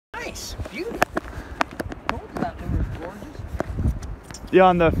Nice. Beauty. Told you that lure was gorgeous. Yeah,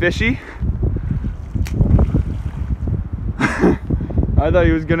 on the fishy. I thought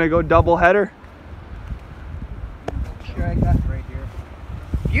he was gonna go double header. Sure, I got it right here.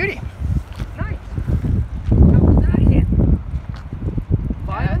 Beauty. Nice. How was that hit?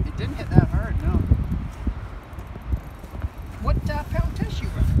 Yeah, it didn't hit that hard, no. What pound test you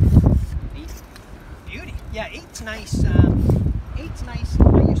run? 8. Beauty. Yeah, 8's nice. 8's nice.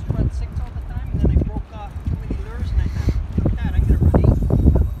 I used to run 6 all the time, and then I broke off too many lures, and I thought, Dad, I'm gonna run 8.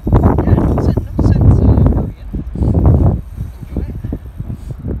 Yeah, no sense hurrying. Enjoy it.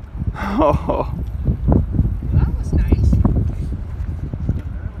 Oh. That was nice.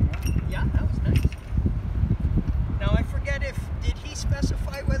 Yeah, that was nice. Now I forget did he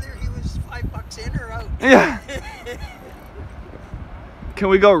specify whether he was $5 in or out? Yeah. Can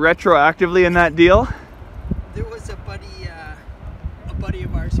we go retroactively in that deal? There was a buddy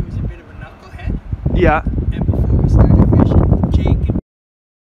of ours who was a bit of a knucklehead. Yeah. And before we started fishing, Jake and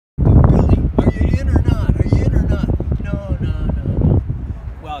Billy, are you in or not? Are you in or not? No.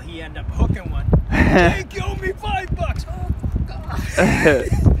 Well, he ended up hooking one. Jake, you owe me $5. Oh,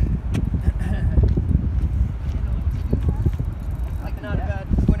 God. Like not bad.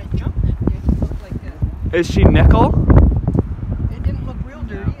 When it jumped, it looked like Is she nickel? it didn't look real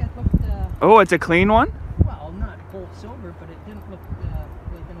dirty. It looked, Oh, it's a clean one? well, not gold silver, but it didn't look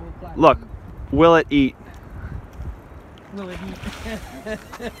like an old black. Look, will it eat? Will it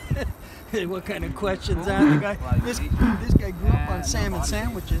eat? What kind of questions that guy? This guy grew up on salmon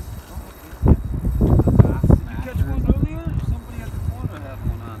sandwiches. Did you catch one earlier? Somebody at the corner had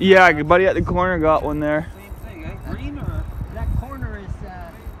one on. Yeah, your buddy at the corner got one there. Same thing, eh? Green or? That corner is,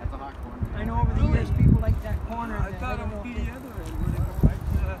 That's a hot corner. I know over the years people like that corner. I thought it would be the other end when it goes back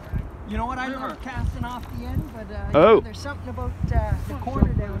to You know what, I love casting off the end, but Oh. there's something about the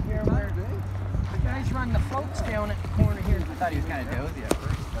corner down here where the guys run the floats down at the corner here. I thought he was kind of dozy at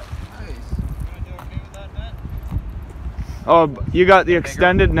first, but Oh, you got the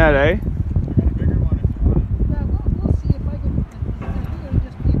extended net, eh? Yeah, we'll see if I can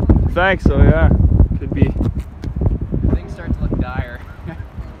just be able to. Thanks, so yeah. Could be. things start to look dire.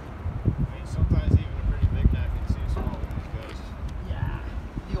 Sometimes even a pretty big net can see small ones, guys. Yeah,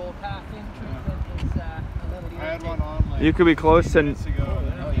 the old half inch that is a little. I had one on like You could be close to. minutes ago.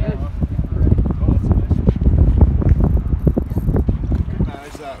 Oh, yeah. Oh, that's nice.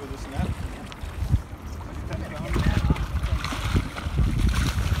 Manage that with this net.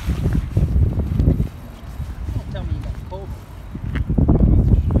 Don't tell me you got cold.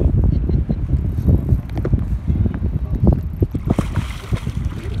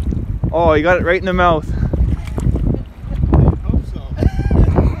 Oh, you got it right in the mouth. I hope so.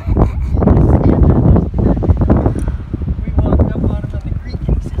 We walked up on him on the creek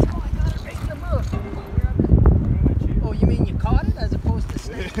and he says, oh, I got it right in the mouth. Oh, you mean you caught it as opposed to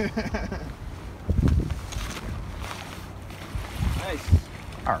snake? Nice.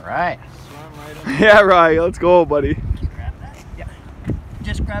 All right. Swam right in. Yeah, right. Let's go, buddy. Can you grab that? Yeah.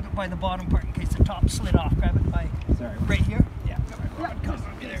 Just grab it by the bottom part in case the top slid off. Grab it by right here. Yeah. Yeah, come on.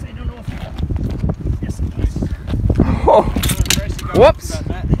 I don't know if you got it. Yes, it does. Oh. Whoops.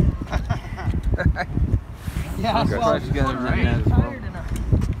 Yeah, Okay. well, You got it right. I'm tired enough.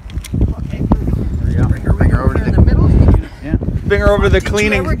 Okay. Bring her over to in the the middle. Yeah. Bring her over the Did you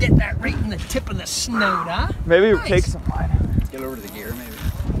cleaning. ever get that right in the tip of the snout, huh? Maybe Nice. take some line. Get over to the gear,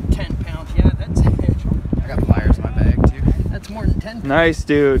 maybe. 10 pounds. Yeah, that's I got pliers in my bag too. that's more than 10 pounds. Nice,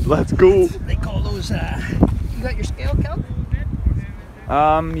 dude. Let's go. They call those, you got your scale count?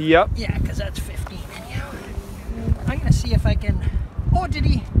 Yep. Yeah, because that's 15 anyhow. I'm going to see if I can... Oh, did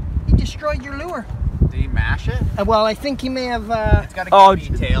he destroyed your lure? Did he mash it? Well, I think he may have... It's got a Oh,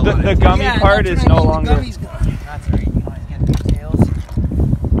 gummy tail the, on the it. gummy yeah, part that's is what I no mean, the longer. gummy's gone. That's right. You always get big tails.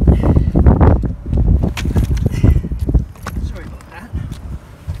 Sorry about that.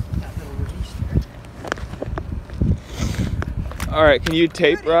 That little release there. All right, can you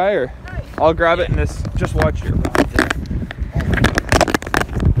tape, Rye, or I'll grab it and just watch your.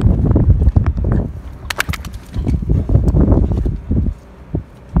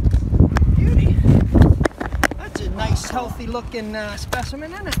 Beauty. That's a nice, healthy-looking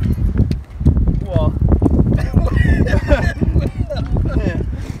specimen, isn't it? Well,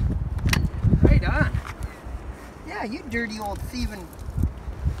 Right on. Yeah, you dirty old thieving.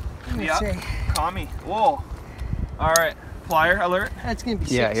 Let me say. Tommy. Whoa. All right, plier alert. That's gonna be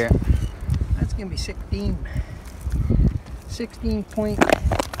Yeah, here. That's gonna be 16. 16 point.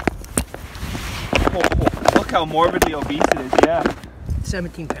 Oh, look how morbidly obese it is. Yeah.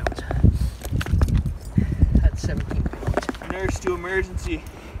 17 pounds. That's 17 pounds. Nurse to emergency.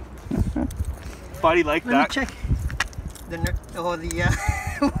 Buddy, like Let me that. check.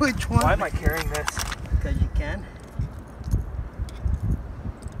 Which one? Why am I carrying this? Because you can.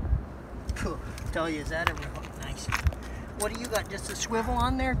 Cool. Tell you, is that a real nice? What do you got? Just a swivel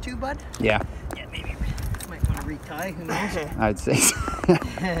on there too, bud? Yeah, Yeah, maybe. Might want to retie. Who knows? I'd say so.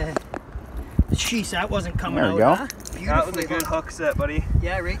 Jeez, that wasn't coming There out. we go. Huh? That was a Beautifully good done. hook set, buddy.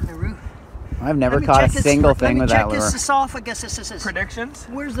 Yeah, right in the root. I've never Let me caught a check his- single thing with that Let me lure. check his esophagus. This is. Predictions?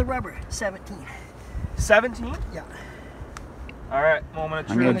 Where's the rubber? 17. 17? Yeah. All right, moment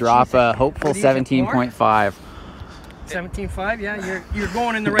of I'm gonna truth. drop a hopeful What do you think, more? 17.5. 17.5. Yeah, you're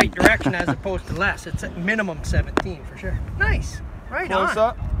going in the right direction as opposed to less. It's at minimum 17 for sure. Nice. Right Close on.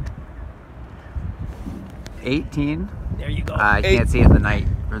 up. 18. There you go. I can't see it in the night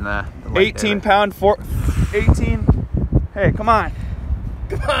or the light 18 there, pound, 18. Hey, come on.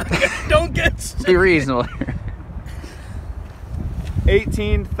 Come on, don't get but sick. be reasonable.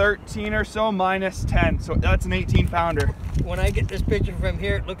 18, 13 or so minus 10. So that's an 18 pounder. When I get this picture from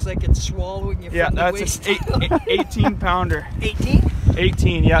here, it looks like it's swallowing you Yeah, from the that's waist. an 18 pounder. 18?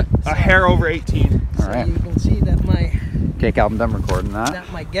 18, yeah. A hair over 18. All So right. you can see that my Okay, Calvin, I'm recording that.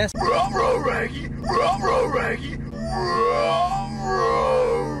 guess.